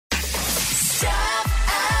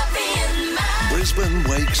Brisbane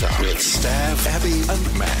wakes up with Stav, Abby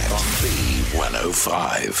and Matt on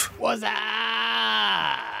B105. What's up?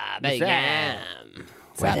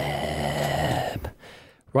 What's up?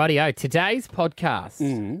 Rightio, today's podcast,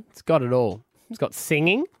 it's got it all. It's got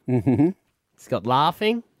singing, it's got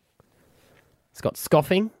laughing, it's got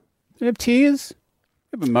scoffing. You have tears?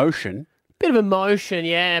 You have emotion? Bit of emotion,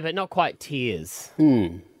 yeah, but not quite tears.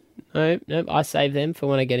 Nope, I save them for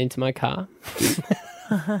when I get into my car.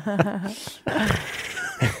 I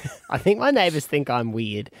think my neighbours think I'm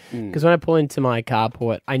weird because when I pull into my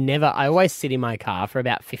carport, I always sit in my car for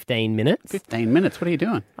about 15 minutes. 15 minutes? What are you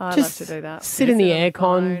doing? I Just love to do that. Sit in the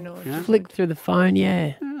aircon, flick through the phone,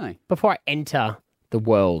 yeah. Really? Before I enter the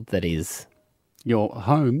world that is Your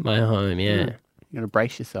home? my home, yeah. You got to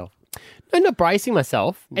brace yourself. No, not bracing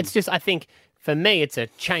myself. It's just, I think, for me, it's a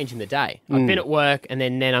change in the day. I've been at work and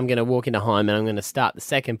then I'm going to walk into home and I'm going to start the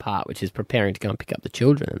second part, which is preparing to go and pick up the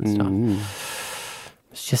children and stuff.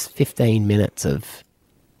 It's just 15 minutes of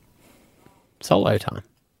solo time.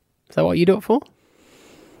 Is that what you do it for?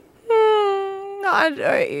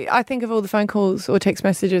 I think of all the phone calls or text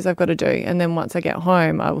messages I've got to do, and then once I get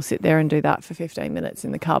home, I will sit there and do that for 15 minutes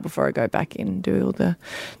in the car before I go back in and do all the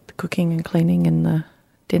cooking and cleaning and the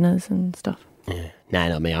dinners and stuff. Yeah. No,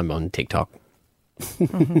 not me. I'm on TikTok.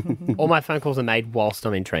 All my phone calls are made whilst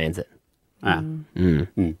I'm in transit.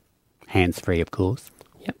 Hands-free, of course.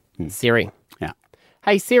 Yep. Siri. Yeah.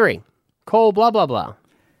 Hey, Siri, call blah, blah, blah.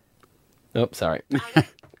 Oh, sorry.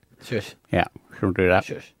 Shush. Yeah, she'll do that.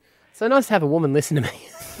 Shush. So nice to have a woman listen to me.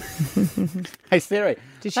 Hey, Siri.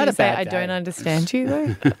 Did she Had a say, bad I day. don't understand you,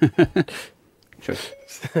 though? Shush.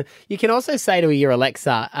 You can also say to your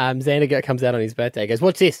Alexa, Xander comes out on his birthday, goes,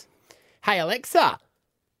 what's this? Hey, Alexa,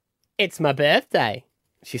 it's my birthday.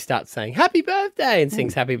 She starts saying, happy birthday, and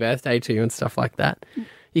sings happy birthday to you and stuff like that.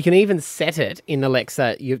 You can even set it in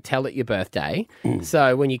Alexa, you tell it your birthday.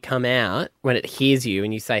 So when you come out, when it hears you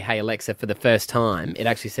and you say, hey, Alexa, for the first time, it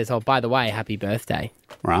actually says, oh, by the way, happy birthday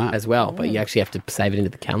Right. as well. But you actually have to save it into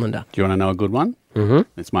the calendar. Do you want to know a good one? Mm-hmm.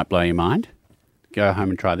 This might blow your mind. Go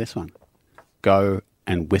home and try this one. Go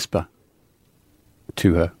and whisper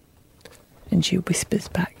to her. And she whispers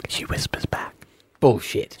back. She whispers back.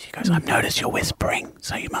 Bullshit. She goes, I've noticed you're whispering,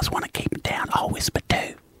 so you must want to keep it down. I'll whisper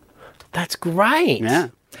too. That's great. Yeah.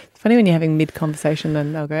 It's funny when you're having mid-conversation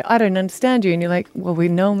and they'll go, I don't understand you. And you're like, well,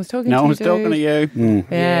 no one was talking to you. No one's talking to you.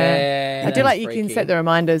 Yeah. I do like you can set the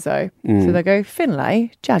reminders, though. So they go,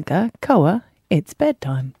 Finlay, Jagger, Koa, it's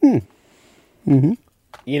bedtime. You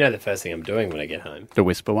know the first thing I'm doing when I get home? The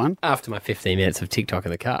whisper one. After my 15 minutes of TikTok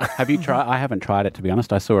in the car. Have you tried? I haven't tried it, to be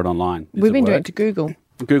honest. I saw it online. Does We've it been doing work? it to Google.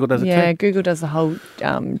 Google does it Yeah, too? Google does the whole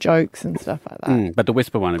jokes and stuff like that. But the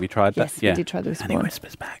whisper one, have you tried that? Yes, we did try the whisper And he one.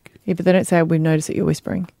 whispers back. Yeah, but they don't say, we've noticed that you're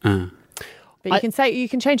whispering. But you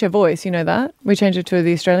can change her voice, you know that? We changed it to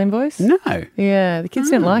the Australian voice. No. Yeah, the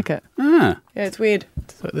kids didn't like it. Ah. Yeah, it's weird.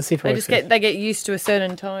 So let's see if it They works. just they get used to a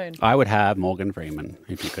certain tone. I would have Morgan Freeman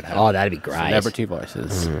if you could have. Oh, that'd be great. Celebrity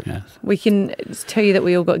voices. Yes. We can tell you that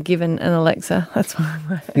we all got given an Alexa. That's why.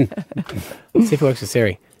 Let's see if it works with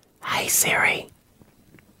Siri. Hey, Siri.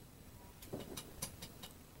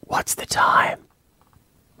 What's the time?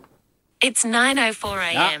 It's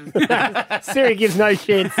 9:04 a.m. Siri gives no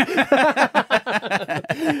shits.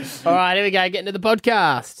 All right, here we go. Get into the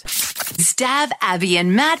podcast. Stav, Abby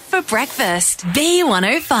and Matt for breakfast.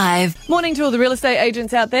 B105. Morning to all the real estate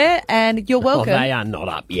agents out there, and you're Well, welcome. they are not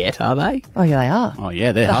up yet, are they? Oh, yeah, they are. Oh,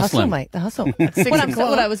 yeah, they're The hustle, hustling. mate. The hustle.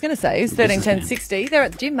 What I was going to say is 131060. They're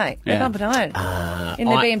at the gym, mate. They're Yeah. pumping iron. In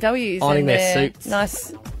their BMWs. ironing and their suits.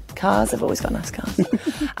 Nice cars. They've always got nice cars.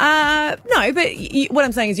 No, but what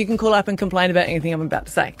I'm saying is you can call up and complain about anything I'm about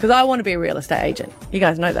to say, because I want to be a real estate agent. You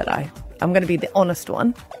guys know that I'm going to be the honest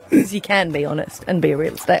one, because you can be honest and be a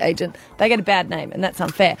real estate agent. They get a bad name, and that's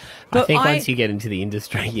unfair. But I think once you get into the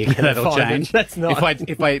industry, you're going to That'll find change. it. That's not.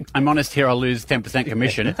 I'm honest here, I'll lose 10%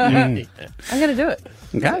 commission. I'm going to do it.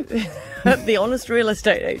 Okay. The honest real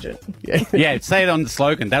estate agent. Yeah, say it on the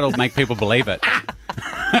slogan. That'll make people believe it.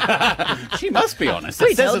 She must be honest. We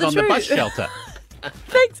It says tell it the on the bus truth. shelter.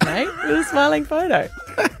 Thanks, mate, with a smiling photo.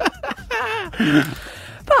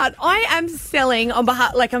 But I am selling on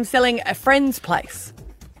behalf, I'm selling a friend's place.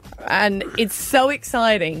 And it's so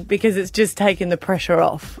exciting because it's just taken the pressure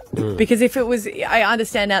off. Because if it was, I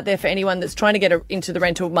understand out there for anyone that's trying to get into the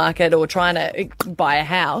rental market or trying to buy a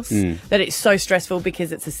house, that it's so stressful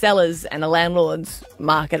because it's a seller's and a landlord's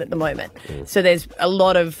market at the moment. So there's a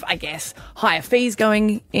lot of, I guess, higher fees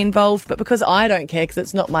going involved. But because I don't care because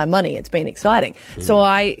it's not my money, it's been exciting. So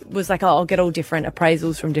I was like, oh, I'll get all different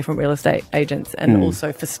appraisals from different real estate agents and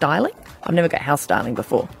also for styling. I've never got house styling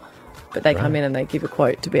before. but they come in and they give a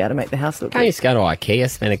quote to be able to make the house look Can't you good. just go to IKEA,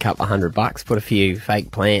 spend a couple of $100, put a few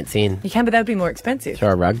fake plants in, You can, but that would be more expensive.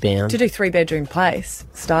 throw a rug down? To do 3-bedroom place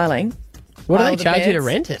styling. What do all they the charge you to beds.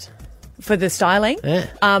 rent it? For the styling, Yeah.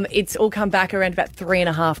 it's all come back around about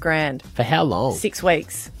 $3,500. For how long? 6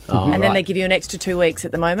 weeks. Oh, and then right. they give you an extra 2 weeks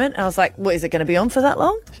at the moment. And I was like, what, is it going to be on for that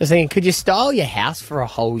long? Just thinking, could you style your house for a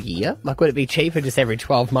whole year? Like, would it be cheaper just every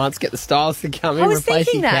 12 months, get the stylists to come in, I was replace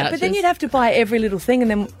thinking your that, couches? but then you'd have to buy every little thing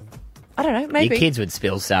and then, I don't know, maybe. Your kids would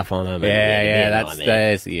spill stuff on them.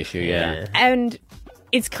 That's the issue, yeah. And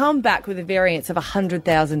it's come back with a variance of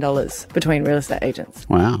 $100,000 between real estate agents.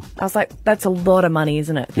 Wow. I was like, that's a lot of money,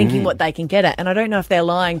 isn't it? Thinking what they can get at. And I don't know if they're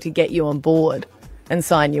lying to get you on board and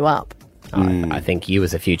sign you up. I think you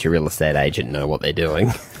as a future real estate agent know what they're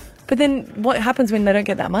doing. But then what happens when they don't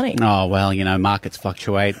get that money? Oh, well, markets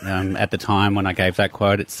fluctuate. At the time when I gave that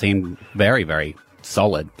quote, it seemed very, very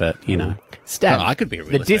solid, but, Stav, I could be a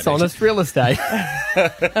real the estate dishonest real estate.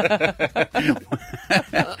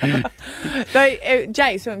 So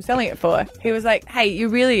Jace, who I'm selling it for, he was like, hey, you're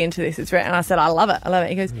really into this. It's and I said, I love it. I love it.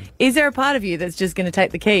 He goes, is there a part of you that's just going to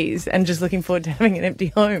take the keys and just looking forward to having an empty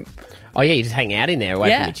home? Oh, yeah, you just hang out in there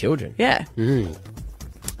away from your children. Yeah. But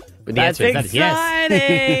the That's answer is that is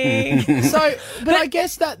yes. exciting. So, but I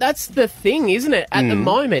guess that's the thing, isn't it? At the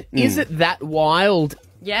moment, is it that wild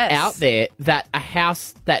Yes. out there that a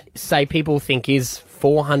house that, say, people think is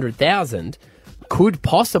 400,000 could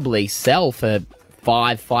possibly sell for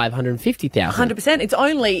 550,000? 100%. It's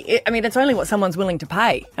only what someone's willing to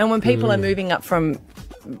pay. And when people are moving up from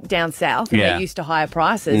down south and Yeah. they're used to higher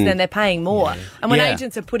prices, then they're paying more. And when Yeah.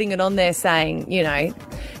 agents are putting it on there saying,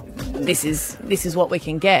 this is what we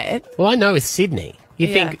can get. Well, I know with Sydney,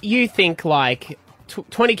 Yeah. you think like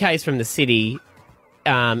 20 k's from the city.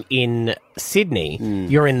 In Sydney,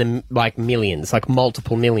 you're in the millions, like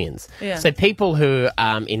multiple millions. Yeah. So people who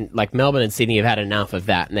in like Melbourne and Sydney have had enough of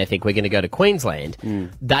that, and they think we're going to go to Queensland.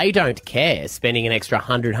 They don't care spending an extra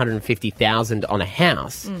 150,000 on a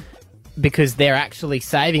house. Because they're actually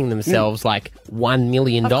saving themselves like $1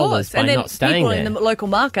 million Of course. by And then not staying people there. in the local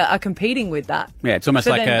market are competing with that. Yeah, it's almost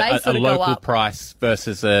So like then they a sort of go local up. price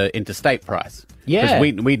versus a interstate price. Yeah.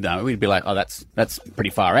 Because we'd know. We'd be like, oh, that's pretty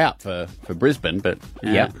far out for Brisbane, but...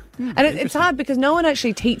 Yep. And it's hard because no one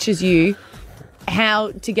actually teaches you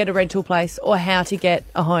how to get a rental place or how to get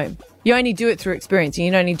a home. You only do it through experience and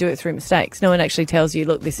you only do it through mistakes. No one actually tells you,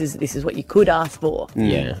 look, this is what you could ask for.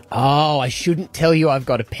 Yeah. Oh, I shouldn't tell you I've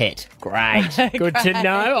got a pet. Great. Good to know.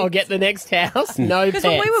 I'll get the next house. No pets. Because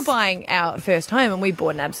when we were buying our first home and we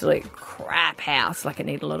bought an absolute crap house, like it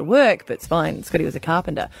needed a lot of work, but it's fine. Scotty was a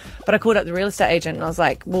carpenter. But I called up the real estate agent and I was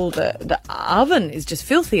like, well, the oven is just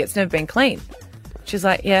filthy. It's never been clean. She's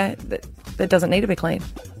like, yeah, that doesn't need to be clean.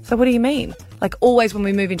 So what do you mean? Like always when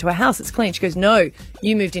we move into a house, it's clean. She goes, no,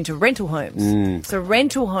 you moved into rental homes. So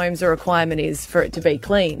rental homes, the requirement is for it to be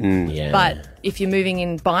clean. Yeah. But if you're moving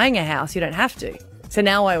in, buying a house, you don't have to. So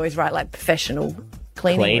now I always write like professional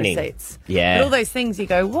cleaning receipts. Yeah. But all those things you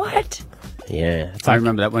go, what? Yeah. It's I like,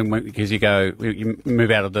 remember that when because you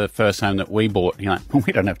move out of the first home that we bought, and you're like, well,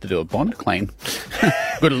 we don't have to do a bond clean.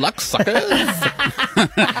 Good luck, suckers.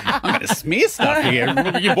 I'm going to smear stuff here.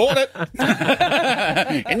 You bought it.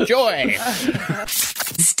 Enjoy.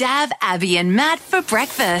 Stav, Abby, and Matt for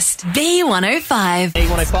breakfast. B105.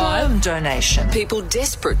 E105. Sperm donation. People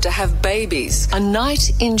desperate to have babies. A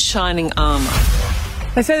knight in shining armour.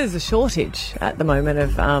 They say there's a shortage at the moment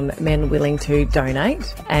of men willing to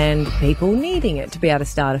donate and people needing it to be able to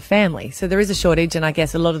start a family. So there is a shortage, and I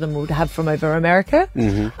guess a lot of them would have from over America.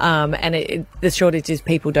 And the shortage is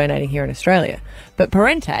people donating here in Australia. But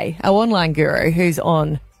Parente, our online guru who's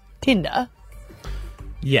on Tinder,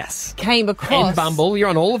 Yes. came across... And Bumble. You're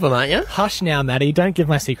on all of them, aren't you? Hush now, Maddie. Don't give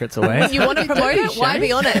my secrets away. You want to promote it? Why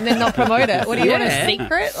be on it and then not promote it? What do you want, Yeah. a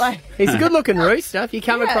secret? Like, He's a good-looking rooster. If you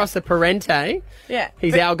come Yeah. across a Parente, yeah.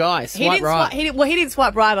 he's But our guy. Swipe right. He didn't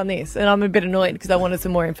swipe right on this, and I'm a bit annoyed because I wanted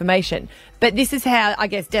some more information. But this is how, I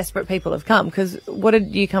guess, desperate people have come, because what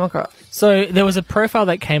did you come across? So there was a profile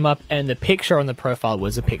that came up, and the picture on the profile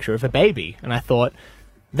was a picture of a baby. And I thought,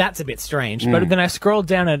 that's a bit strange. But then I scrolled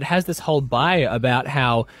down, and it has this whole bio about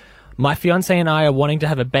how my fiance and I are wanting to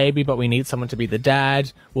have a baby, but we need someone to be the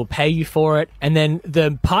dad. We'll pay you for it. And then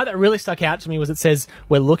the part that really stuck out to me was it says,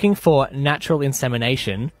 we're looking for natural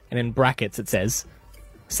insemination. And in brackets, it says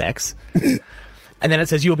sex. And then it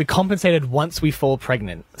says, you'll be compensated once we fall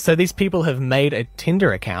pregnant. So these people have made a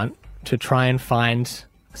Tinder account to try and find,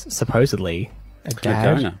 supposedly, a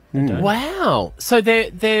dad. donor. Wow. So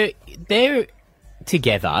they're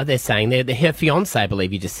together. They're saying they're her fiance, I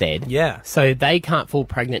believe you just said. Yeah. So they can't fall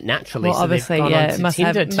pregnant naturally. Well, so obviously, they've gone yeah, on it to must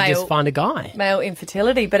have Tinder to male- just find a guy. Male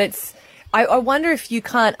infertility, but it's. I wonder if you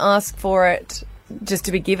can't ask for it just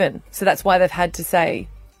to be given. So that's why they've had to say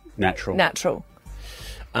Natural.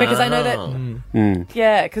 Because I know that.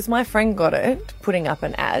 Yeah, because my friend got it, putting up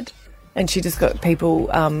an ad, and she just got people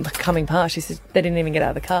coming past. She said they didn't even get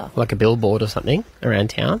out of the car. Like a billboard or something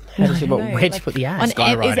around town. How did No, where'd you put the ad? On is it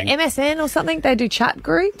Skywriting. MSN or something? They do chat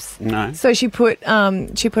groups. No. So she put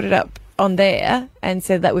it up on there and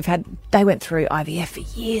said that they went through IVF for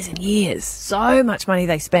years and years. So much money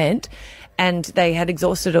they spent, and they had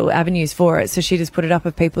exhausted all avenues for it. So she just put it up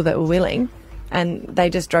of people that were willing, and they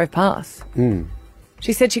just drove past.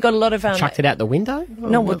 She said she got a lot of Chucked it out the window?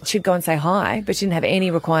 no, well, she'd go and say hi, but she didn't have any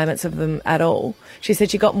requirements of them at all. She said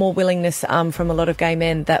she got more willingness from a lot of gay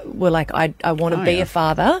men that were like, I want to be a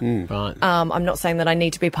father. Right. I'm not saying that I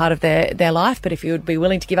need to be part of their life, but if you would be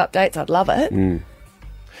willing to give updates, I'd love it.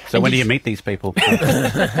 So when do you meet these people?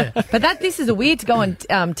 But this is a weird to go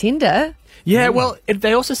on Tinder. Yeah, well,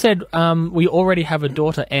 they also said we already have a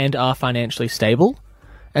daughter and are financially stable.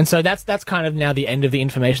 And so that's kind of now the end of the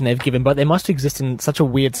information they've given, but they must exist in such a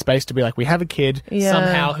weird space to be like, we have a kid, Yeah.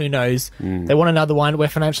 somehow, who knows, they want another one, we're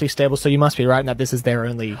financially stable, so you must be right in that this is their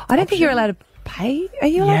only I don't think you're allowed to pay. Are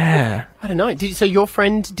you allowed? Yeah. I don't know. So your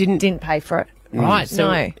friend didn't Pay for it. Right. So,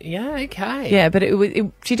 No. Yeah, okay. Yeah, but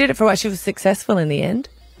she did it for a while. She was successful in the end,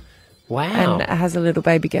 Wow. and has a little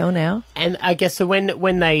baby girl now. And I guess so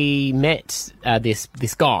when they met this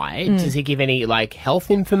guy, does he give any like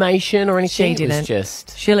health information or anything? She It was didn't.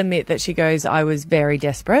 just She'll admit that she goes, I was very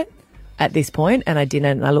desperate at this point, and I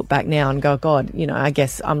didn't. And I look back now and go, God, I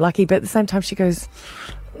guess I'm lucky. But at the same time, she goes,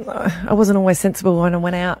 I wasn't always sensible when I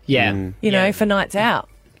went out. For nights out.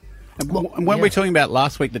 And weren't we talking about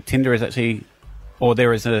last week that Tinder is actually, or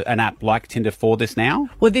there is an app like Tinder for this now?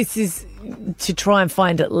 Well, this is to try and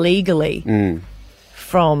find it legally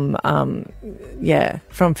from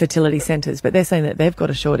fertility centres, but they're saying that they've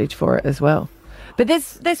got a shortage for it as well. But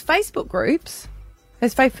there's Facebook groups.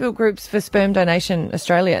 There's Facebook groups for Sperm Donation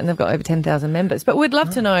Australia, and they've got over 10,000 members. But we'd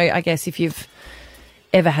love to know, I guess, if you've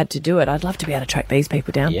ever had to do it. I'd love to be able to track these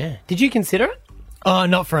people down. yeah. Did you consider it? Oh,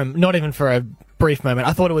 not even for a brief moment.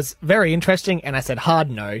 I thought it was very interesting, and I said hard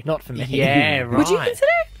no, not for me. Yeah, right. Would you consider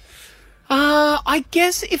it? I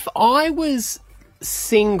guess if I was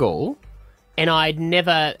single and I'd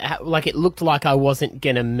never it looked like I wasn't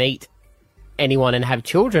gonna meet anyone and have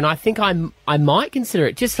children, I think I might consider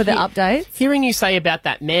it just For the updates? Hearing you say about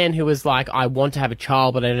that man who was like, I want to have a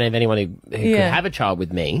child, but I don't have anyone who could have a child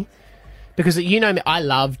with me. Because me, I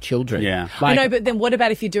love children. Yeah. I know, but then what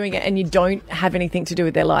about if you're doing it and you don't have anything to do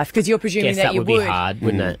with their life? Because you're presuming guess that you would be hard,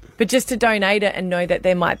 wouldn't it? But just to donate it and know that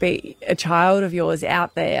there might be a child of yours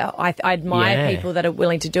out there, I admire Yeah. people that are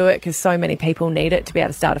willing to do it, because so many people need it to be able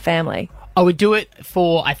to start a family. I would do it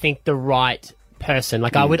for, I think, the right person.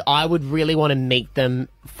 Like, I would really want to meet them,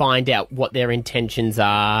 find out what their intentions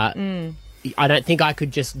are. I don't think I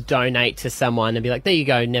could just donate to someone and be like, there you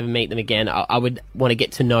go, never meet them again. I would want to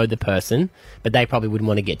get to know the person, but they probably wouldn't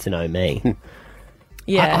want to get to know me.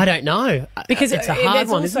 Yeah, I don't know. Because it's a hard that's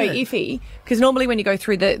one, also isn't it? iffy. Because normally when you go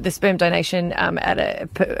through the sperm donation at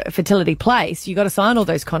a fertility place, you got to sign all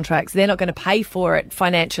those contracts. They're not going to pay for it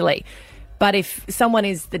financially. But if someone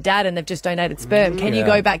is the dad and they've just donated sperm, can you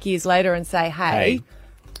go back years later and say, hey.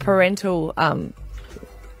 parental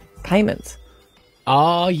payments?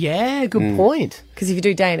 Oh, yeah, good point. Because if you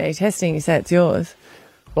do DNA testing, you say it's yours.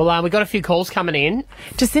 Well, we've got a few calls coming in.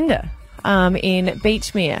 Jacinda in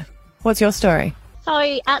Beachmere, what's your story?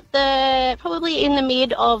 So probably in the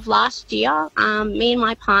mid of last year, me and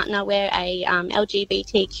my partner were a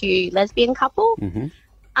LGBTQ lesbian couple.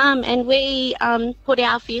 And we put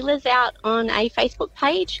our feelers out on a Facebook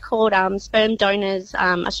page called Sperm Donors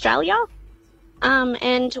Australia.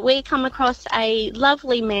 And we come across a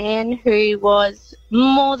lovely man who was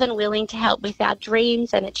more than willing to help with our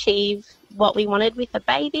dreams and achieve what we wanted with a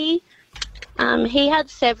baby. He had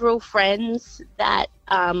several friends that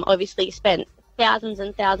obviously spent thousands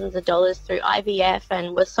and thousands of dollars through IVF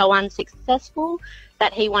and was so unsuccessful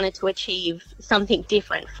that he wanted to achieve something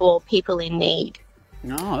different for people in need.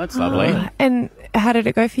 Oh, that's lovely. And how did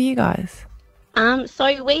it go for you guys?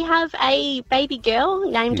 So we have a baby girl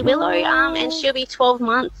named Willow, and she'll be 12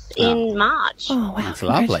 months in March. Oh, wow. That's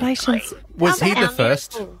lovely. Congratulations. Was he the Our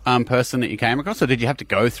first miracle. person that you came across, or did you have to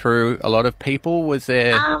go through a lot of people? Was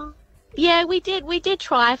there... Yeah, we did. We did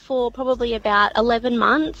try for probably about 11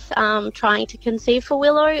 months, trying to conceive for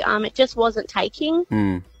Willow. It just wasn't taking.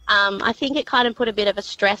 I think it kind of put a bit of a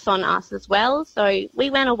stress on us as well. So we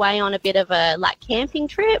went away on a bit of a camping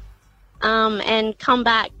trip. and come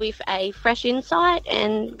back with a fresh insight,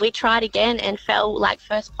 and we tried again and fell like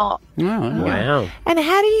first pop. Oh, Wow. And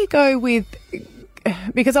how do you go with...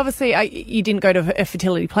 Because obviously you didn't go to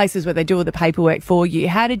fertility places where they do all the paperwork for you.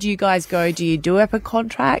 How did you guys go? Do you do up a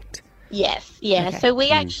contract? Yes, yeah. Okay. So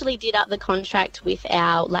we actually did up the contract with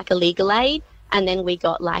our like a legal aid, and then we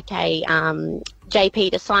got like a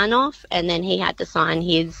JP to sign off, and then he had to sign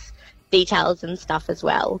his details and stuff as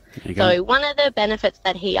well. So one of the benefits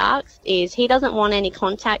that he asked is he doesn't want any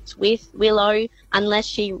contact with Willow unless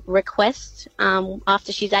she requests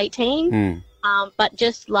after she's 18, but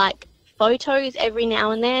just like photos every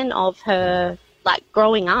now and then of her like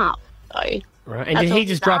growing up. So Right. And did he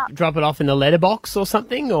just drop it off in the letterbox or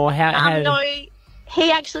something, or how? No,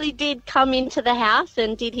 he actually did come into the house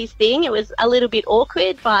and did his thing. It was a little bit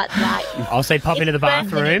awkward, but like I'll say pop into the It's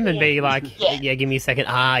bathroom and be yeah. like, Yeah. yeah, give me a second.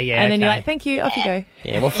 Yeah. And then you're okay. like, thank you, off you go.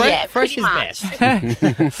 Yeah, well, Yeah, fresh pretty is much.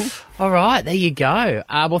 best. All right, there you go.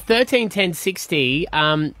 Well, 13 10 60.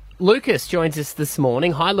 Lucas joins us this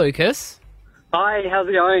morning. Hi, Lucas. Hi, how's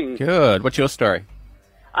it going? Good. What's your story?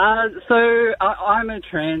 So I'm a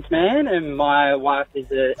trans man and my wife is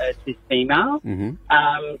a cis female.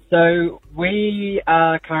 So we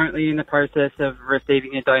are currently in the process of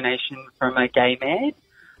receiving a donation from a gay man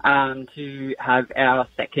to have our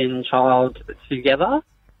second child together.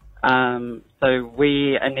 So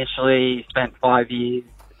we initially spent 5 years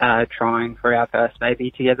trying for our first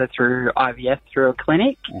baby together through IVF through a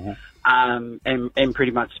clinic. And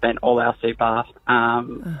pretty much spent all our super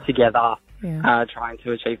together trying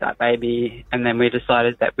to achieve that baby. And then we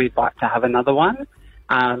decided that we'd like to have another one.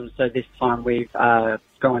 So this time we've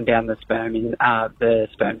gone down the sperm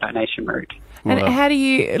donation route. And how do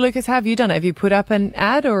you, Lucas, how have you done it? Have you put up an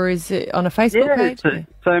ad or is it on a Facebook page?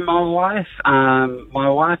 So my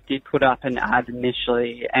wife did put up an ad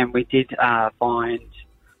initially, and we did find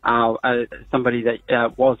somebody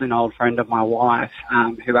that was an old friend of my wife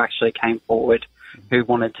who actually came forward who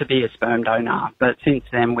wanted to be a sperm donor. But since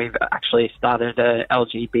then, we've actually started a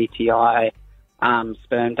LGBTI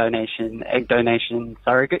sperm donation, egg donation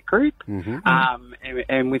surrogate group.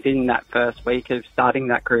 And within that first week of starting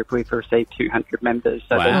that group, we've received 200 members.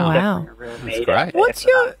 So there's definitely a real need. great. What's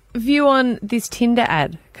your view on this Tinder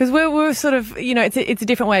ad? Because we're sort of, it's a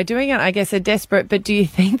different way of doing it. I guess they're desperate, but do you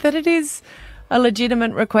think that it is a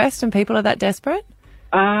legitimate request and people are that desperate?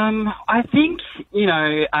 I think, it's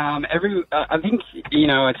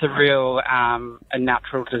a real, a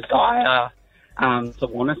natural desire, to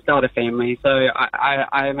want to start a family. So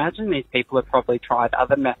I imagine these people have probably tried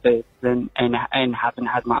other methods and haven't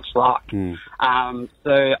had much luck.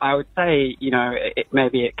 So I would say,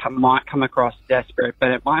 maybe it might come across desperate,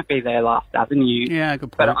 but it might be their last avenue. Yeah,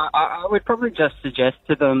 good point. But I would probably just suggest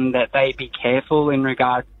to them that they be careful in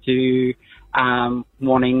regards to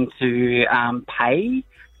wanting to pay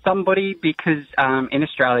somebody, because in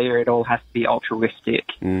Australia it all has to be altruistic.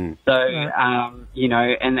 So, and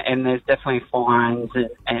there's definitely fines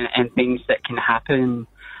and things that can happen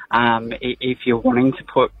if you're wanting to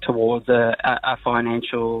put towards a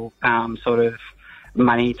financial sort of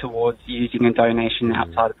money towards using a donation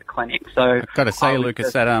outside of the clinic. So I've got to say,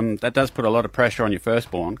 Lucas, that does put a lot of pressure on your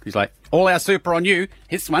firstborn. He's like, all our super on you.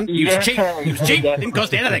 This one, he was cheap. He was cheap. Didn't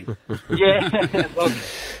cost anything. Yeah.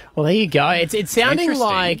 Well, there you go. It's sounding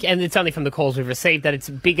like, and it's only from the calls we've received, that it's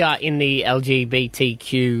bigger in the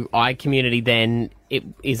LGBTQI community than it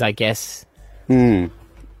is, I guess,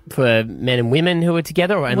 for men and women who are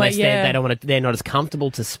together, or unless they don't want to, they're not as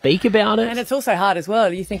comfortable to speak about it. And it's also hard as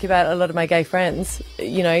well. You think about a lot of my gay friends,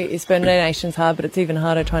 sperm donation's hard, but it's even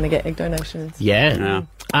harder trying to get egg donations. Yeah.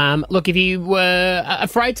 Look, if you were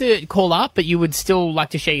afraid to call up, but you would still like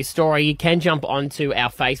to share your story, you can jump onto our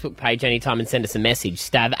Facebook page anytime and send us a message.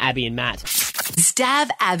 Stav, Abby and Matt. Stav,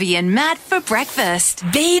 Abby and Matt for breakfast.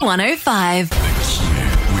 B105.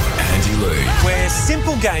 With Andy Lee. Where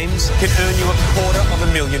simple games can earn you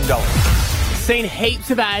 $250,000. Seen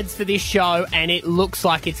heaps of ads for this show, and it looks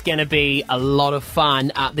like it's going to be a lot of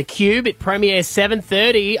fun. The Cube, it premieres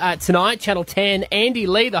 7:30 tonight, Channel 10. Andy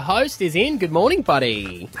Lee, the host, is in. Good morning,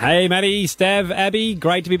 buddy. Hey, Matty, Stav, Abby.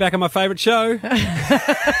 Great to be back on my favourite show.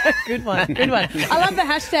 Good one. I love the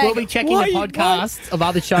hashtag. We'll be checking the podcasts of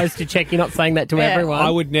other shows to check you're not saying that to everyone.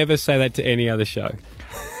 I would never say that to any other show.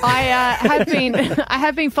 I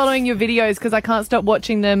have been following your videos because I can't stop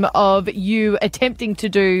watching them of you attempting to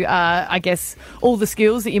do, I guess, all the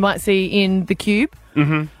skills that you might see in the Cube.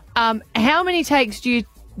 How many takes do you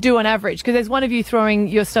do on average? Because there's one of you throwing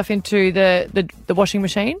your stuff into the washing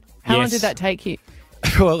machine. How long did that take you?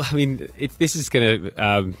 Well, I mean, this is going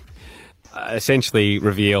to essentially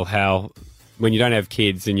reveal how when you don't have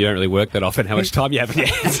kids and you don't really work that often, how much time you have on your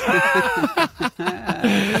hands.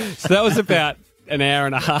 So that was about an hour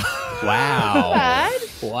and a half. Wow. Bad.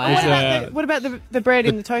 Wow. What about the bread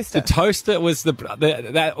in the toaster? The toaster was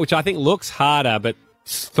that which I think looks harder, but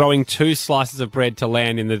throwing 2 slices of bread to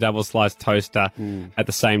land in the double sliced toaster at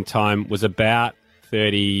the same time was about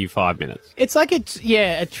 35 minutes. It's like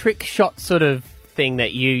a trick shot sort of thing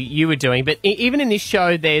that you were doing, but even in this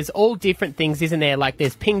show there's all different things, isn't there? Like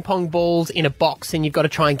there's ping pong balls in a box and you've got to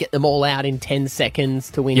try and get them all out in 10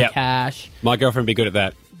 seconds to win cash. My girlfriend would be good at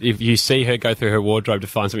that. If you see her go through her wardrobe to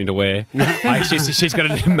find something to wear, she's got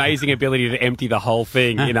an amazing ability to empty the whole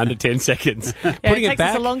thing in under 10 seconds. Yeah, Putting it takes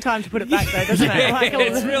us a long time to put it back, though, doesn't it? Like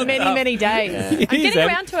many days. I'm getting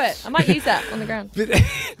around to it. I might use that on the ground.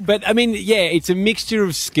 But I mean, yeah, it's a mixture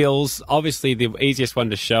of skills. Obviously, the easiest one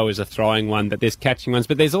to show is a throwing one, but there's catching ones.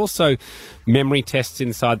 But there's also memory tests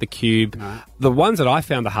inside the cube. Right. The ones that I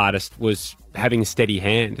found the hardest was having a steady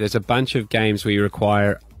hand. There's a bunch of games where you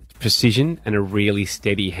require precision and a really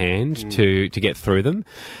steady hand to get through them.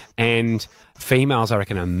 And females, I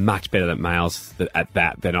reckon, are much better than males at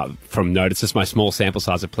that. They're not, from note, it's just my small sample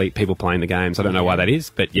size of people playing the games. I don't know why that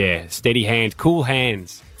is, but yeah, steady hand, cool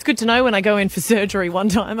hands. It's good to know when I go in for surgery one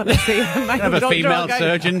time and I see have a female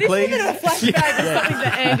surgeon, please. This is a flashback of something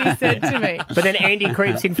that Andy said to me. But then Andy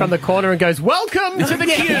creeps in from the corner and goes, "Welcome to the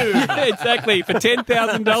queue." Exactly, for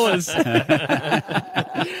 $10,000.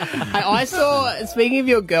 I saw, speaking of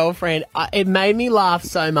your girlfriend, it made me laugh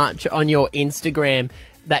so much on your Instagram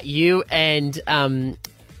that you and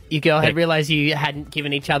your girl had realised you hadn't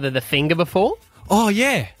given each other the finger before. Oh,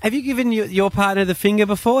 yeah. Have you given your partner the finger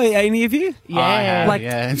before, any of you? Yeah. I have,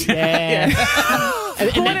 yeah.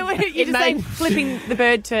 You're just saying flipping the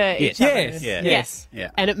bird to each other. Yes.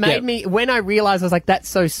 Yeah. And it made me, when I realised, I was like, that's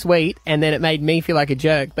so sweet, and then it made me feel like a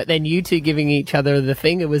jerk, but then you two giving each other the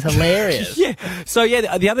finger was hilarious. Yeah. So,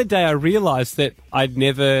 yeah, the other day I realised that I'd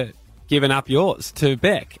never given up yours to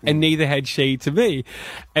Beck, and neither had she to me.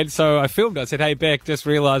 And so I filmed it. I said, "Hey, Beck, just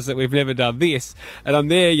realised that we've never done this." And I'm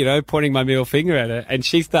there, pointing my middle finger at her, and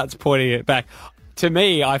she starts pointing it back. To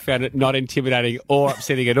me, I found it not intimidating or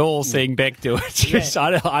upsetting at all seeing Beck do it.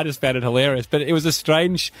 I just found it hilarious. But it was a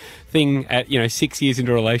strange thing at, 6 years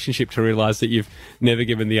into a relationship to realise that you've never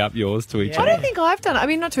given the up yours to each other. I don't think I've done it. I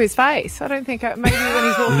mean, not to his face. I don't think, maybe when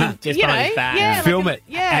he's walking, just behind his back. Yeah, film it.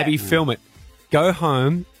 Yeah. Abby, film it. Go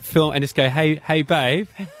home, film, and just go, hey, babe,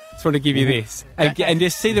 just want to give you this. And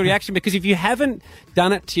just see the reaction, because if you haven't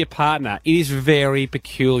done it to your partner, it is a very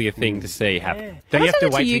peculiar thing to see happen. Yeah. Don't you have to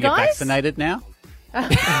wait till you get vaccinated now?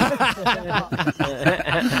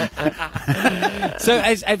 So,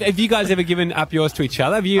 have you guys ever given up yours to each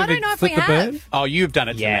other? Have you I ever don't know if flipped we the bird? have. Oh, you've done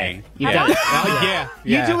it to me. You've done it? Oh, yeah.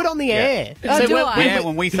 You do it on the air. Oh, do I? Yeah,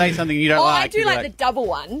 when we say something you don't Oh, like. I do like the double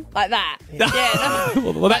one, like that. Yeah.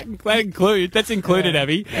 Well, that's included,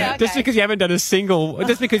 Abby. Yeah, okay. Just because you haven't done a single,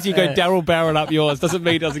 just because you go Daryl Barrel up yours doesn't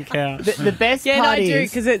mean it doesn't count. The best Yeah, no, part I do,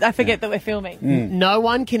 is because I forget that we're filming. no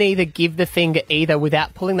one can either give the finger either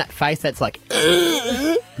without pulling that face that's like,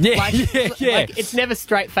 like it's never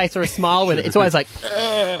straight face or a smile with it. It's always like,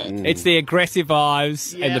 It's the aggressive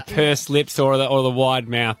eyes and the pursed lips or the wide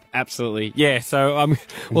mouth. Absolutely. Yeah. So,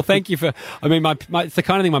 well, thank you for, I mean, it's the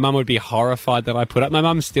kind of thing my mum would be horrified that I put up. My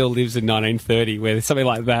mum still lives in 1930 where there's something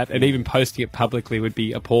like that, and even posting it publicly would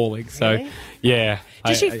be appalling. So, Really? yeah.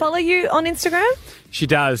 Does she follow you on Instagram? She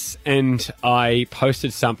does. And I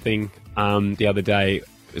posted something the other day.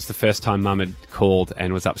 It was the first time Mum had called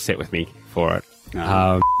and was upset with me for it.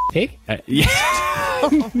 pig? Yeah.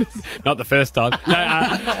 Not the first time.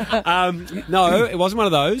 No, it wasn't one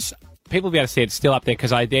of those. People will be able to see it's still up there,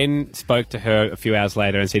 because I then spoke to her a few hours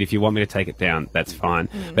later and said, if you want me to take it down, that's fine.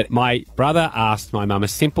 But my brother asked my mum a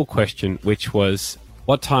simple question, which was,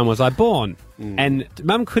 what time was I born? And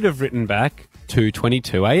Mum could have written back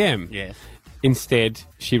 2:22 a.m. Yes. Instead,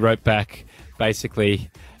 she wrote back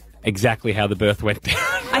basically exactly how the birth went down.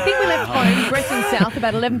 I think we left home dressing south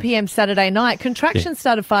about 11 p.m. Saturday night. Contractions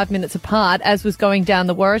started 5 minutes apart, as was going down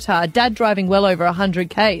the Waratah. Dad driving well over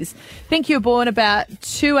 100 Ks. Think you were born about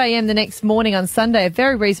 2 a.m. the next morning on Sunday. A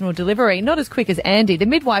very reasonable delivery. Not as quick as Andy. The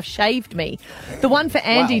midwife shaved me. The one for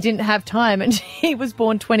Andy didn't have time, and he was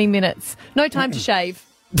born 20 minutes. No time to shave.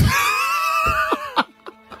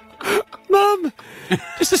 Mum,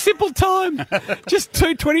 just a simple time. Just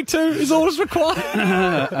 2:22 is all that's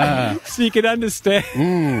required. So you can understand.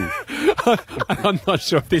 I'm not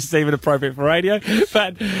sure if this is even appropriate for radio,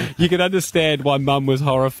 but you can understand why Mum was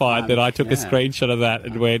horrified that I took a screenshot of that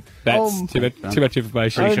and went, that's too much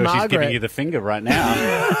information. Pretty sure Margaret. she's giving you the finger right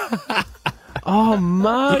now. oh,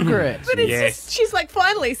 Margaret. But it's just, she's like,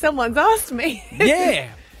 finally, someone's asked me. Yeah.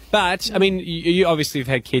 But, I mean, you obviously have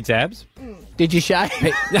had kids' abs. Did you shave?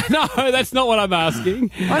 No, that's not what I'm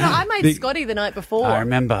asking. Oh, no, I made Scotty the night before. I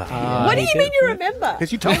remember. What do you mean you remember?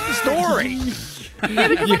 Because you told the story. Yeah,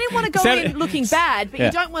 because I didn't want to go in looking bad, but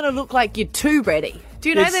you don't want to look like you're too ready. Do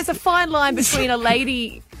you know there's a fine line between a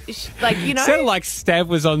lady, like, you know? Sounded like Stav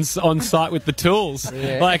was on site with the tools.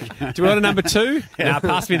 Like, do you want a number 2? Nah,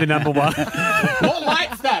 pass me the number 1. More light,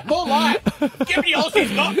 Stav, more light. Give me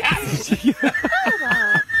Aussie's not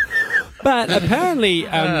But apparently,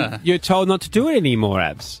 you're told not to do it anymore,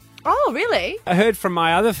 abs. Oh, really? I heard from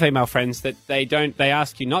my other female friends that they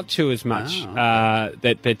ask you not to as much. But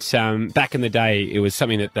back in the day, it was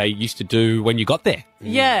something that they used to do when you got there.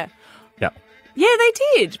 Yeah. Yeah. Yeah, they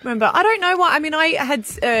did. Remember, I don't know why. I mean, I had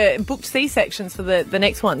booked C-sections for the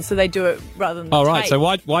next one, so they do it rather than the right. tape. So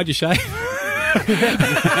why'd you shave?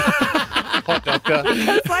 Hot doctor.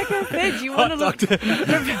 Because, like I said, you want to look...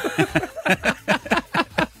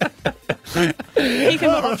 Keeping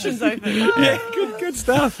the options open. Yeah, good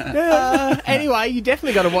stuff. Yeah. Anyway, you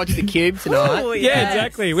definitely got to watch The Cube tonight. Ooh, Yeah,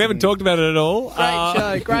 exactly. We haven't talked about it at all.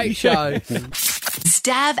 Great show.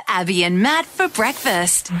 Stav, Abby and Matt for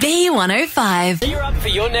breakfast. B105. You're up for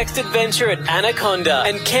your next adventure at Anaconda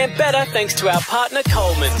and camp better thanks to our partner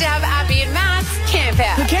Coleman. Stav, Abby and Matt's Camp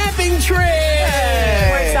Out. The camping trip!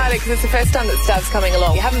 We're excited because it's the first time that Stav's coming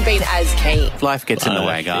along. You haven't been as keen. Life gets in the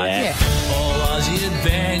way, guys. Yeah. All Aussie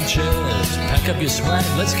adventures. Pack up your swag.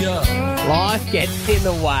 Let's go. Life gets in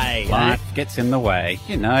the way. Life gets in the way.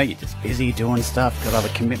 You know, you're just busy doing stuff, got other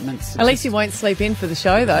commitments. At least you won't sleep in for the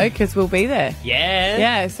show, though, because we'll be there. Yeah.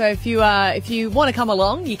 Yeah, so if you want to come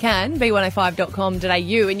along, you can,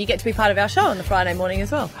 b105.com.au, and you get to be part of our show on the Friday morning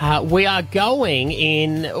as well. We are going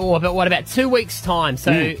in, about 2 weeks' time.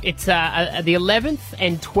 So it's the 11th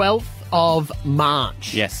and 12th of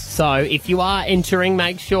March. Yes. So if you are entering,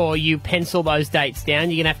 make sure you pencil those dates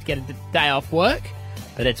down. You're going to have to get a day off work,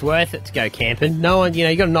 but it's worth it to go camping. No one,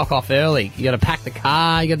 you got to knock off early. You got to pack the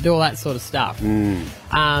car. You got to do all that sort of stuff. So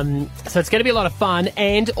it's going to be a lot of fun,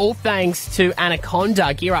 and all thanks to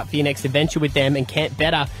Anaconda. Gear up for your next adventure with them and camp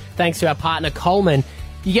better thanks to our partner Coleman.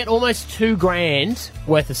 You get almost $2,000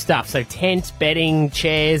 worth of stuff. So tent, bedding,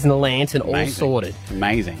 chairs and a lantern all sorted.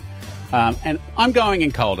 Amazing. And I'm going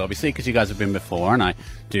in cold, obviously, because you guys have been before, and I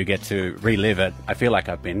do get to relive it. I feel like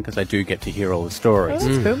I've been, because I do get to hear all the stories. Oh,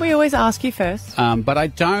 that's good. We always ask you first. But I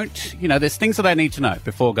don't, there's things that I need to know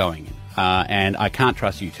before going in, and I can't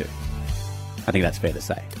trust you two. I think that's fair to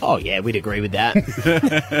say. Oh, yeah, we'd agree with that.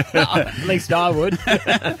 At least I would.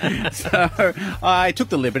 So I took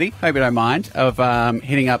the liberty, hope you don't mind, of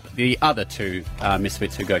hitting up the other two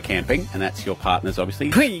misfits who go camping, and that's your partners, obviously.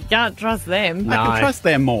 You can't trust them. I can trust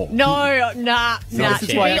them more. No, nah. This is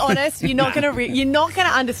To why be honest, you're not gonna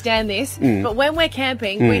understand this. But when we're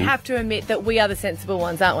camping, we have to admit that we are the sensible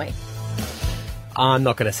ones, aren't we? I'm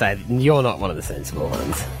not going to say that you're not one of the sensible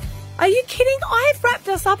ones. Are you kidding? I've wrapped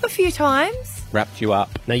us up a few times. Wrapped you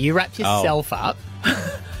up. No, you wrapped yourself up.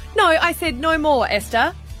 No, I said no more,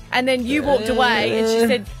 Esther. And then you walked away and she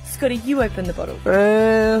said, Scotty, you open the bottle.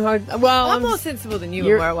 I'm more sensible than you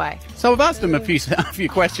when we're away. So I've asked them a few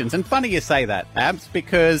questions, and funny you say that, Abs,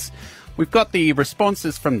 because we've got the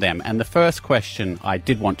responses from them, and the first question I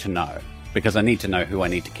did want to know, because I need to know who I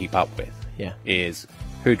need to keep up with, is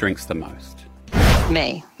who drinks the most?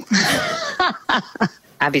 Me.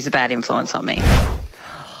 Abby's a bad influence on me.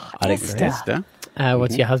 I think Esther.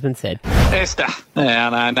 What's your husband said? Esther.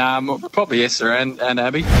 Yeah, probably Esther and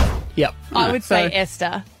Abby. Yep. I would say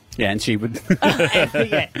Esther. Yeah, and she would.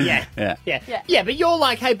 Yeah. But you're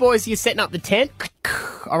like, hey, boys, you're setting up the tent.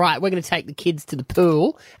 All right, we're going to take the kids to the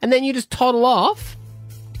pool. And then you just toddle off,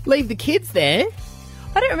 leave the kids there.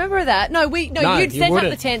 I don't remember that. No, you'd set up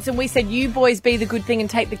wouldn't. the tents and we said, you boys be the good thing and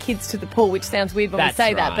take the kids to the pool, which sounds weird when That's we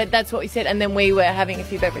say that, right. but that's what we said. And then we were having a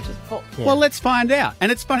few beverages before. Well, let's find out.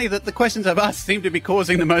 And it's funny that the questions I've asked seem to be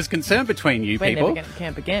causing the most concern between you We're people. never going to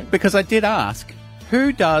camp again. Because I did ask,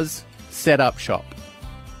 who does set up shop?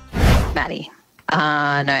 Matty. No,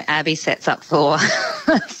 Abby sets up for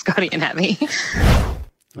Scotty and Abby.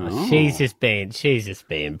 Oh. She's just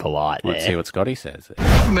being polite there. Let's see what Scotty says.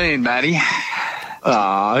 Me and Matty.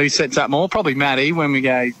 Who sets up more? Probably Matty when we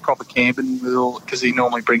go proper camping with all, because he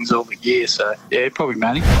normally brings all the gear. So yeah, probably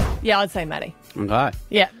Matty. Yeah, I'd say Matty. Okay.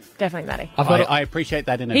 Yeah. Definitely Matty. I appreciate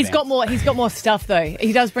that in He's advance. got more stuff though.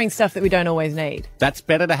 He does bring stuff that we don't always need. That's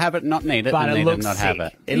better to have it, not need it, But than it need it, looks not sick. have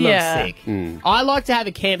it. It looks sick. I like to have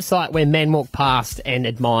a campsite where men walk past and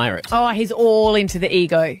admire it. Oh, he's all into the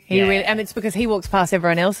ego. Yeah. And it's because he walks past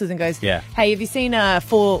everyone else's and goes, Yeah. "Hey, have you seen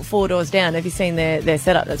four doors down? Have you seen their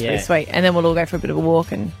setup? That's pretty sweet." And then we'll all go for a bit of a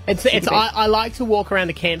walk and. I like to walk around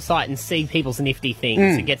the campsite and see people's nifty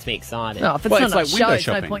things. It gets me excited. Oh, if it's not a show, there's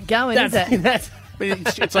no point going, is it? But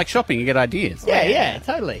it's like shopping. You get ideas. Yeah,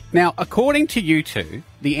 totally. Now, according to you two,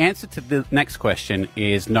 the answer to the next question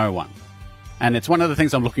is no one. And it's one of the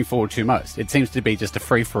things I'm looking forward to most. It seems to be just a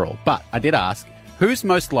free-for-all. But I did ask, who's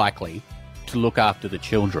most likely to look after the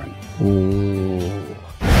children?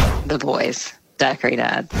 The boys. Daquiri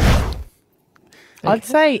dads. I'd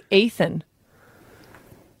say Ethan.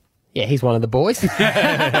 Yeah, he's one of the boys.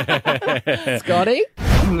 Scotty?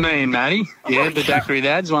 Me and Matty. Yeah, the Daquiri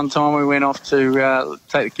dads. One time we went off to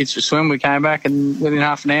take the kids for a swim. We came back and within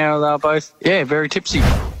half an hour they were both, very tipsy.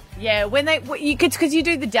 Yeah, because you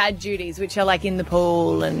do the dad duties, which are like in the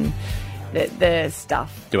pool and the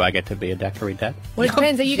stuff. Do I get to be a Daquiri dad? Well, it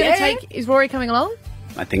depends. Are you going to take? Is Rory coming along?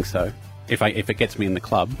 I think so. If it gets me in the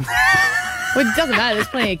club. Well, it doesn't matter. There's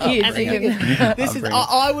plenty of kids.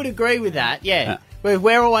 I would agree with that. Yeah.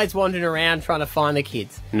 We're always wandering around trying to find the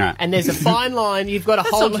kids. No. And there's a fine line. You've got to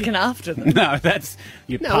That's hold not looking after them. No,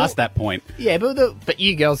 you're past that point. Yeah, but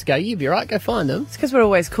you girls go, you'd be right, go find them. It's because we're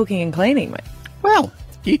always cooking and cleaning, mate. Well,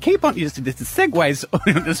 you keep on, the segues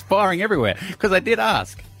just firing everywhere. Because I did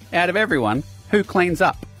ask, out of everyone, who cleans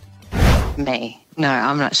up? Me. No,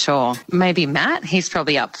 I'm not sure. Maybe Matt? He's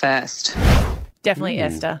probably up first. Definitely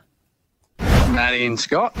Esther. Matty and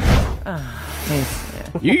Scott.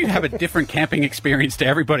 You have a different camping experience to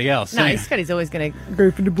everybody else. No, Scotty's always going to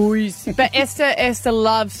go for the boys. But Esther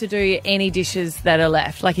loves to do any dishes that are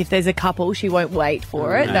left. Like if there's a couple, she won't wait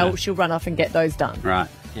for it. She'll run off and get those done. Right.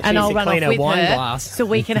 Yeah, and I'll run off with wine her glass. so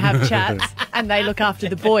we can have chats and they look after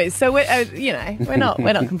the boys. So we're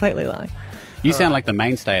not completely lying. You sound like the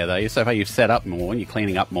mainstay, though. So far, you've set up more and you're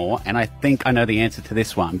cleaning up more. And I think I know the answer to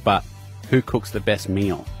this one, but who cooks the best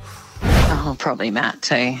meal? Oh, probably Matt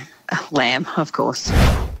too. Lamb, of course.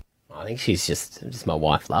 I think she's just my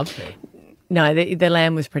wife loves me. No, the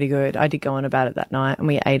lamb was pretty good. I did go on about it that night and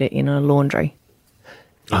we ate it in a laundry.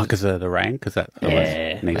 Oh, because of the rain? Because that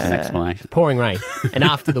needs an explanation. Pouring rain. And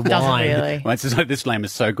after the Doesn't wine. really. Well, it's just like, this lamb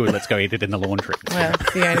is so good, let's go eat it in the laundry. Well,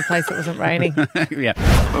 it's the only place it wasn't raining. Yeah.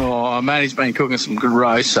 Oh, Matty's been cooking some good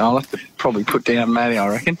roast, so I'll have to probably put down Matty, I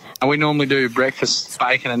reckon. And we normally do breakfast,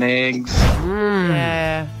 bacon and eggs.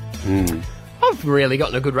 Yeah. I've really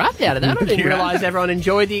gotten a good rap out of that. I didn't realise everyone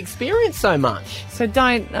enjoyed the experience so much. So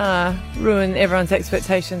don't ruin everyone's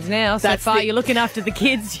expectations now. So far, you're looking after the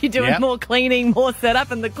kids. You're doing more cleaning, more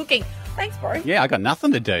setup, and the cooking. Thanks, bro. Yeah, I got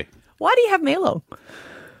nothing to do. Why do you have me along?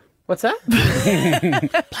 What's that?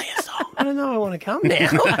 Play a song. I don't know. I want to come now.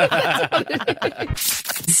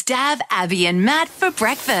 Stav, Abby and Matt for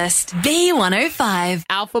breakfast. B105.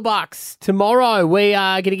 Alpha Bucks. Tomorrow we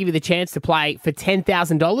are going to give you the chance to play for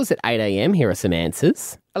 $10,000 at 8 a.m. Here are some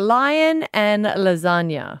answers. Lion and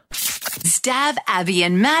lasagna. Stav, Abby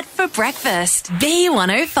and Matt for breakfast.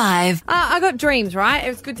 B105. I got dreams, right? It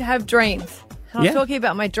was good to have dreams. I was Yeah. talking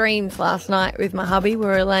about my dreams last night with my hubby. We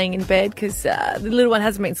were laying in bed because the little one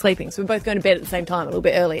hasn't been sleeping, so we're both going to bed at the same time, a little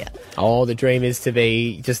bit earlier. Oh, the dream is to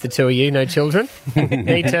be just the two of you, no children?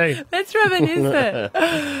 Me too. That's reminiscent.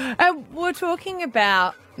 We're talking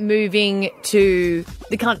about moving to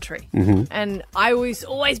the country, and I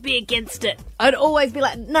always be against it. I'd always be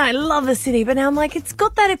like, no, I love the city, but now I'm like, it's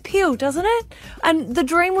got that appeal, doesn't it? And the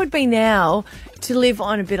dream would be now to live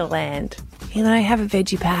on a bit of land, have a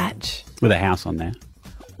veggie patch. With a house on there.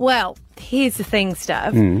 Well, here's the thing,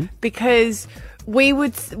 Stav, because we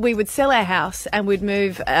would sell our house and we'd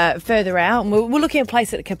move further out. And we're looking at a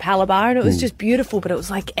place at Capalaba, and it was just beautiful, but it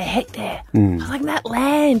was like a hectare. I was like, that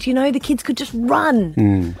land, the kids could just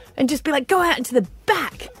run and just be like, go out into the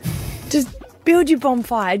back, just build your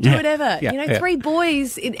bonfire, do whatever. Yeah, 3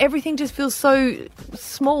 boys, everything just feels so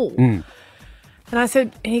small. And I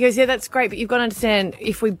said, and he goes, yeah, that's great, but you've got to understand,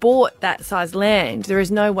 if we bought that size land, there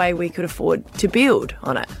is no way we could afford to build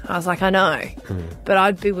on it. I was like, I know, but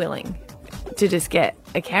I'd be willing to just get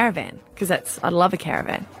a caravan, because I love a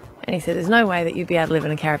caravan. And he said, there's no way that you'd be able to live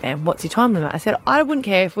in a caravan. What's your time limit? I said, I wouldn't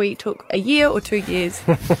care if we took a year or 2 years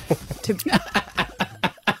to build.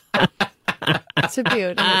 And it's the same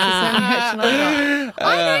reaction I got.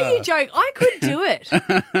 I know you joke. I could do it.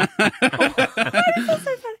 Why is that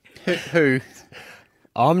so funny? Who?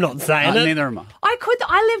 I'm not saying it. Neither am I.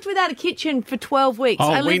 I lived without a kitchen for 12 weeks.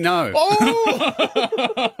 Oh, we know. Don't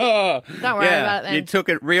worry about it then. You took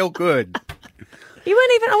it real good.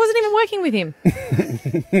 I wasn't even working with him.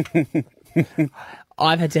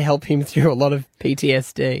 I've had to help him through a lot of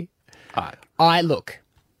PTSD. I love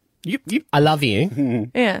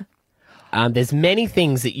you. Yeah. There's many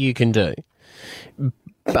things that you can do,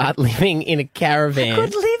 but living in a caravan. I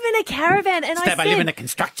could live in a caravan, and I live in a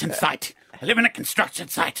construction site. I live in a construction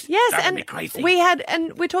site. Yes, Driving and me crazy.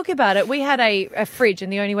 we're talking about it. We had a fridge,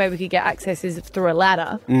 and the only way we could get access is through a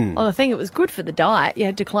ladder. Well, the thing, it was good for the diet. You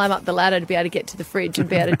had to climb up the ladder to be able to get to the fridge and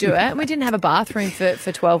be able to do it. And we didn't have a bathroom for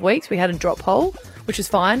 12 weeks. We had a drop hole, which was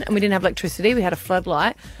fine, and we didn't have electricity. We had a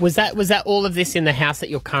floodlight. Was that all of this in the house that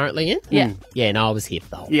you're currently in? Yeah. Yeah, no, I was here for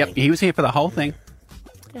the whole Yep, thing. he was here for the whole thing.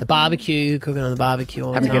 The barbecue, cooking on the barbecue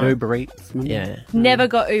all the Having to time. get Uber Eats. Yeah. Never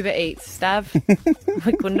got Uber Eats, Stav.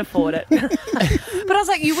 We couldn't afford it. But I was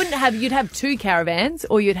like, you'd have 2 caravans,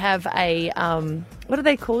 or you'd have a, what are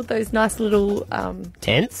they called? Those nice little,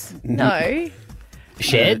 Tents? No.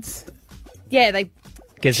 Sheds? Yeah, they...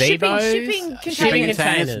 Gazebos? Shipping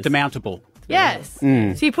containers. Demountable. Yes.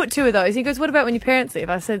 So you put 2 of those. He goes, what about when your parents leave?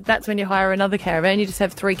 I said, that's when you hire another caravan. You just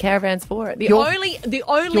have 3 caravans for it. The only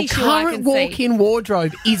Your issue I current can see... walk-in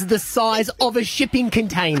wardrobe is the size of a shipping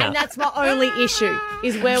container. And that's my only issue,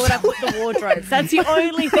 is where would I put the wardrobes? That's the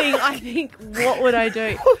only thing I think, what would I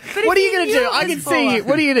do? But What are you going to do? I can see you.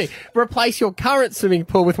 What do you do? Replace your current swimming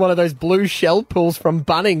pool with one of those blue shell pools from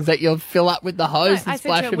Bunnings that you'll fill up with the hose I and said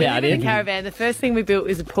splash to him, we about live in in. a caravan. The first thing we built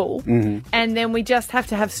is a pool, and then we just have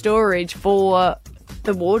to have storage for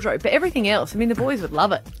the wardrobe. But everything else, I mean, the boys would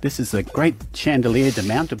love it. This is a great chandelier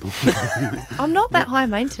demountable. I'm not that high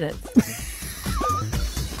maintenance.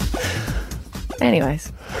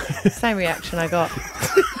 Anyways, same reaction I got.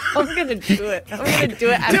 I'm going to do it. I'm going to do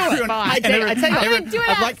it at Do it. 5.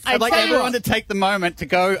 I'd like everyone to take the moment to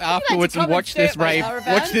go afterwards and watch this rave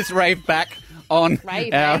back on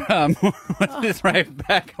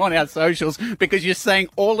our socials, because you're saying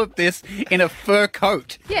all of this in a fur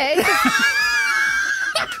coat. Yeah,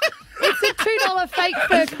 it's a $2 fake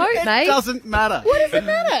fur coat, mate. It doesn't matter. What does it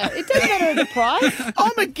matter? It doesn't matter the price.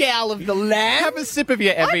 I'm a gal of the land. Have a sip of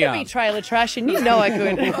your I could Evian. be trailer trash, and you know I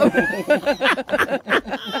could.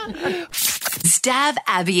 Stav,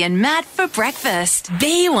 Abby and Matt for breakfast.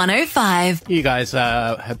 B105. You guys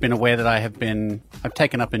have been aware that I've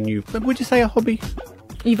taken up a new, would you say a hobby?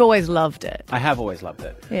 You've always loved it. I have always loved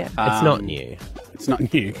it. Yeah. It's not new. It's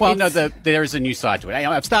not new. Well, no, there is a new side to it.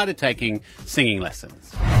 I've started taking singing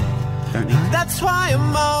lessons. That's why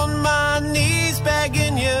I'm on my knees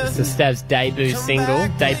begging you. This is Stav's debut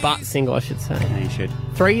single, I should say. Yeah, you should.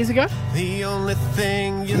 3 years ago? The only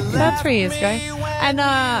thing you About 3 years ago. And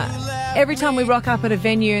every time we rock up at a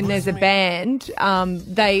venue and there's a band,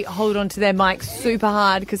 they hold on to their mics super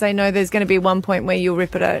hard because they know there's going to be one point where you'll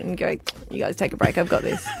rip it out and go, you guys take a break, I've got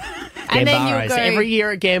this. And then you'll go, every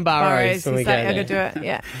year at Gambaros when we he's go like, I there. could do it,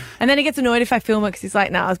 yeah. And then he gets annoyed if I film it because he's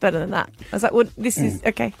like, no, I was better than that. I was like, well, this is,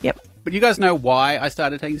 okay, yep. But you guys know why I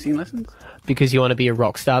started taking singing lessons? Because you want to be a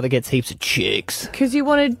rock star that gets heaps of chicks. Because you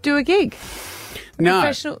want to do a gig. No.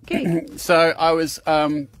 Professional gig. So I was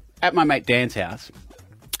at my mate Dan's house,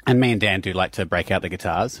 and me and Dan do like to break out the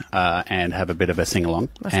guitars and have a bit of a sing-along.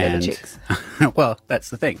 Must go the chicks. Well, that's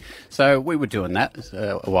the thing. So we were doing that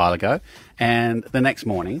a while ago, and the next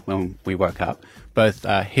morning when we woke up, both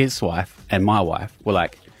his wife and my wife were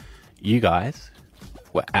like, you guys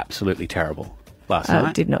were absolutely terrible last night.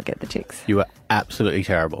 I did not get the chicks. You were absolutely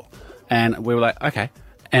terrible. And we were like, okay.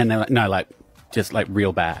 And they're like, no, just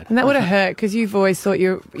real bad. And that would have hurt because you've always thought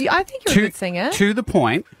I think you're a good singer. To the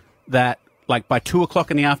point that, by 2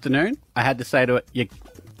 o'clock in the afternoon, I had to say to it, you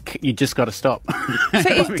just got to stop. So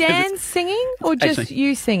is Dan singing or just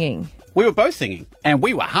you singing? We were both singing, and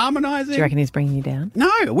we were harmonising. Do you reckon he's bringing you down?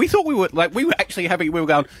 No, we thought we were actually we were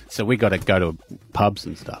going, so we got to go to pubs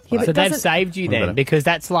and stuff. Yeah, so they've saved you then, because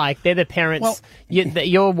that's they're the parents.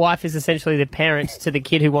 Your wife is essentially the parents to the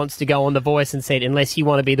kid who wants to go on The Voice and said, unless you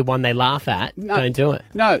want to be the one they laugh at, don't do it.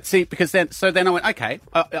 No, see, because then I went, okay,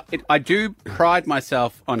 I do pride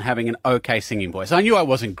myself on having an okay singing voice. I knew I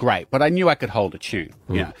wasn't great, but I knew I could hold a tune.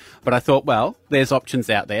 Yeah. But I thought, well, there's options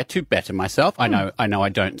out there to better myself. I know I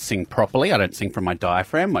don't sing properly. I don't sing from my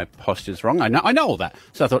diaphragm. My posture's wrong. I know all that.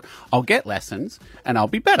 So I thought, I'll get lessons and I'll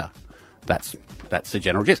be better. That's the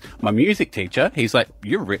general gist. My music teacher, he's like,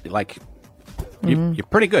 you're you're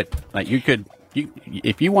pretty good.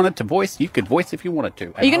 If you wanted to voice, you could voice if you wanted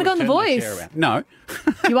to. Are you going to go on The Voice? No.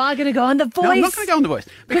 You are going to go on The Voice? No, I'm not going to go on The Voice.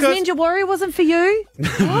 Because Ninja Warrior wasn't for you?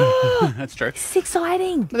 That's true. It's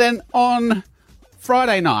exciting. But then on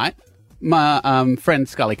Friday night, my friend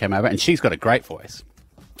Scully came over, and she's got a great voice.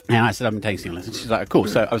 And I said, I've been taking singing lessons. She's like, cool.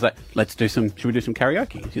 So I was like, should we do some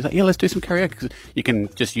karaoke? She's like, yeah, let's do some karaoke. 'Cause you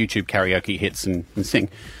can just YouTube karaoke hits and sing.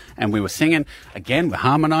 And we were singing. Again, we're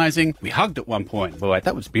harmonising. We hugged at one point. Boy,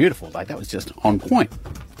 that was beautiful. Like, that was just on point.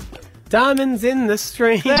 Diamonds in the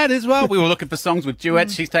stream. That is well. We were looking for songs with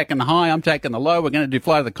duets. She's taking the high, I'm taking the low. We're going to do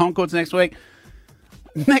Flight of the Conchords next week.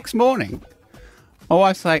 Next morning, my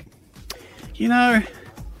wife's like, you know,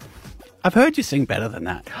 I've heard you sing better than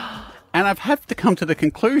that. And I've had to come to the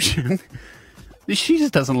conclusion that she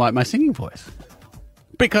just doesn't like my singing voice.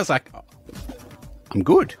 Because I'm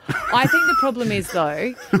good. I think the problem is,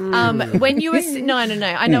 though, when you were... No.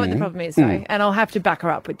 I know what the problem is, though, and I'll have to back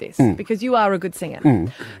her up with this, because you are a good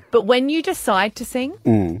singer. But when you decide to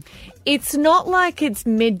sing, it's not like it's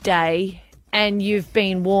midday and you've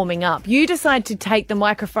been warming up. You decide to take the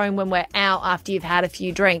microphone when we're out after you've had a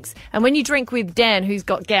few drinks. And when you drink with Dan, who's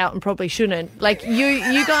got gout and probably shouldn't, like,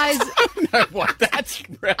 you guys... No, what? That's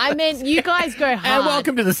right. I meant you guys go hard. And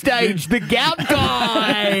welcome to the stage, the gout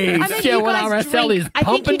guy. I mean, you guys drink, I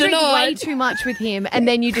think you drink way too much with him, and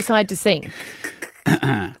then you decide to sing.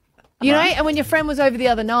 You know, and when your friend was over the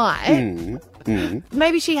other night,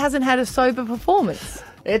 maybe she hasn't had a sober performance.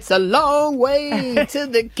 It's a long way to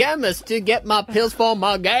the chemist to get my pills for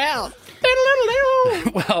my gout.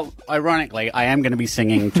 Well, ironically, I am going to be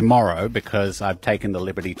singing tomorrow because I've taken the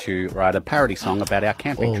liberty to write a parody song about our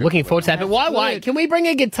camping trip. Looking forward to that. But why wait? Can we bring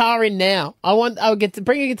a guitar in now? I'll get to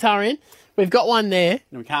bring a guitar in. We've got one there.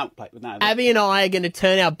 No, we can't play with that. Abby and I are going to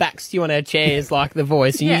turn our backs to you on our chairs like The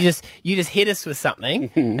Voice, and you just hit us with something,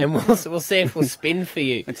 and we'll see if we'll spin for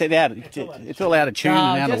you. It's all out of tune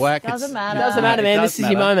and out of whack. Doesn't matter. Doesn't matter, man. This is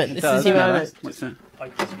your moment. This is your moment.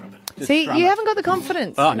 See, you haven't got the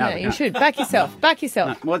confidence. Oh, no. You should. Back yourself. Back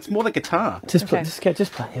yourself. Well, it's more the guitar. Just play.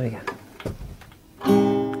 Here we go.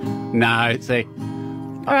 No, see.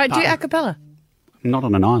 All right, do a cappella. I'm not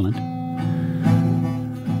on an island.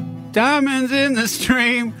 Diamonds in the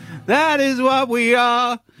stream, that is what we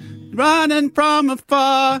are, running from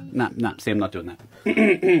afar. No, see, I'm not doing that.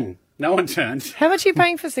 No one turns. How much are you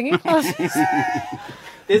paying for singing classes?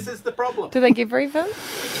 This is the problem. Do they give refund?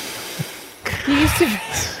 You used to...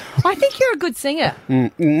 I think you're a good singer.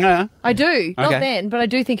 No. I do. Not then, but I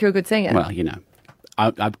do think you're a good singer. Well, you know,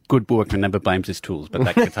 a good workman never blames his tools, but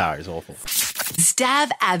that guitar is awful.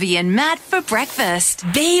 Stab Abby and Matt for breakfast.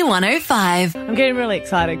 B105. I'm getting really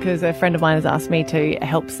excited because a friend of mine has asked me to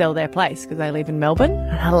help sell their place because they live in Melbourne.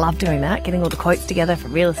 And I love doing that, getting all the quotes together for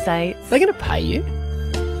real estate. Are they going to pay you?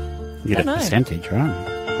 You get a percentage, right?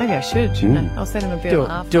 Maybe I should, shouldn't I? I'll send them a bill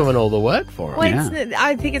after. Doing all the work for them. Well,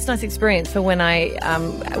 I think it's a nice experience for when I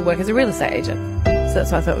work as a real estate agent. So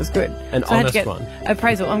that's why I thought it was good. An honest one.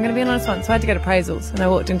 Appraisal. I'm going to be an honest one. So I had to get appraisals. And I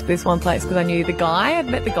walked into this one place because I knew the guy. I'd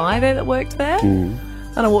met the guy there that worked there. And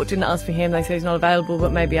I walked in and asked for him. They said he's not available,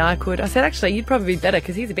 but maybe I could. I said, actually, you'd probably be better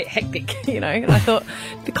because he's a bit hectic, you know. And I thought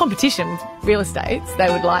the competition with real estates, they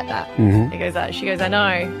would like that. He goes, she goes, I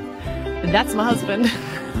know. But that's my husband.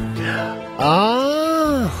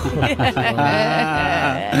 Oh.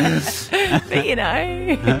 But, you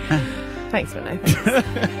know. Thanks, but no thanks.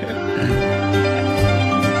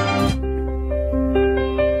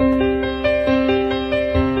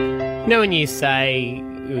 You know when you say,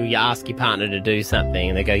 you ask your partner to do something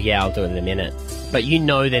and they go, yeah, I'll do it in a minute. But you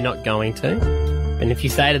know they're not going to. And if you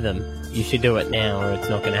say to them, you should do it now or it's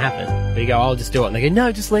not going to happen. But you go, I'll just do it. And they go,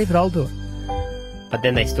 no, just leave it, I'll do it. But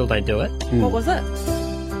then they still don't do it. What was it?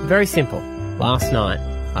 Very simple. Last night,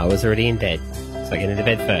 I was already in bed. So I get into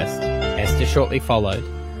bed first. Esther shortly followed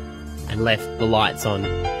and left the lights on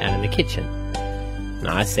out in the kitchen. And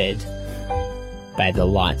I said, babe, the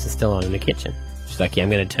lights are still on in the kitchen. She's like, yeah, I'm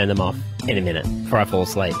going to turn them off in a minute before I fall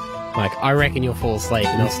asleep. Like, I reckon you'll fall asleep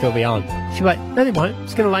and they'll still be on. She's like, no, they won't. I'm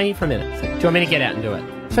just going to lay here for a minute. Like, do you want me to get out and do it?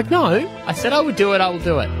 She's like, no, I said I would do it, I will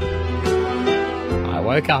do it. I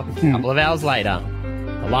woke up a couple of hours later.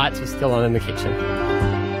 The lights were still on in the kitchen.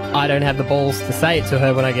 I don't have the balls to say it to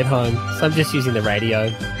her when I get home, so I'm just using the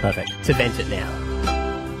radio. Perfect. To vent it now.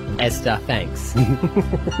 Esther, thanks.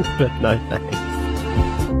 But no thanks.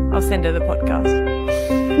 I'll send her the podcast.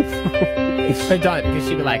 But don't, because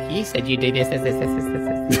she'll be like, you said you do this.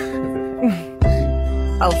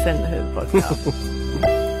 I'll send her the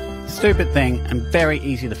podcast. Stupid thing and very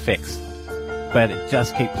easy to fix, but it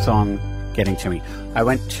just keeps on getting to me. I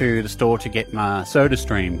went to the store to get my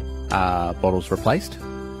SodaStream bottles replaced.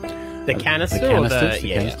 The canister? The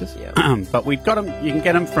canisters. Yeah. But we've got them, you can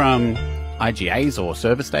get them from IGAs or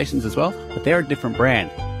service stations as well, but they're a different brand.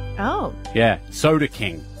 Oh. Yeah, Soda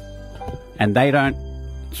King. And they don't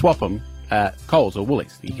swap them at Coles or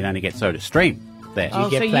Woolies. You can only get SodaStream. there. Oh,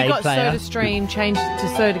 so you got Soda Stream changed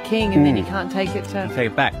to Soda King, and then you can't take it to...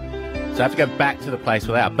 Take it back. So I have to go back to the place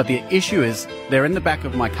without. But the issue is they're in the back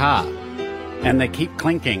of my car, and they keep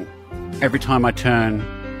clinking every time I turn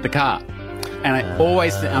the car. And I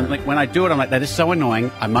always, when I do it, I'm like, that is so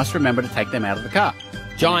annoying. I must remember to take them out of the car.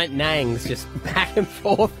 Giant nangs just back and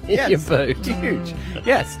forth in your boot. Huge.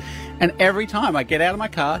 Yes. And every time I get out of my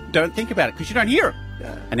car, don't think about it because you don't hear it.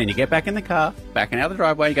 And then you get back in the car, back out of the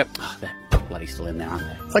driveway, and you go, oh, they're bloody still in there, aren't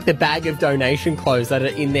they? It's like the bag of donation clothes that are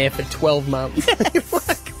in there for 12 months.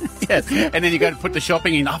 Yes. And then you go to put the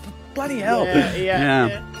shopping in. Oh, bloody hell.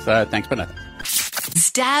 Yeah. So thanks, but nothing.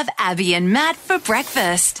 Stav, Abby and Matt for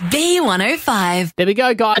breakfast. B105. There we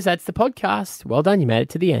go, guys. That's the podcast. Well done. You made it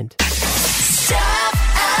to the end. Stav,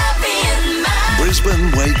 Abby and Matt.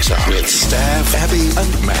 Brisbane wakes up with Stav, Abby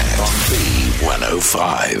and Matt on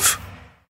B105.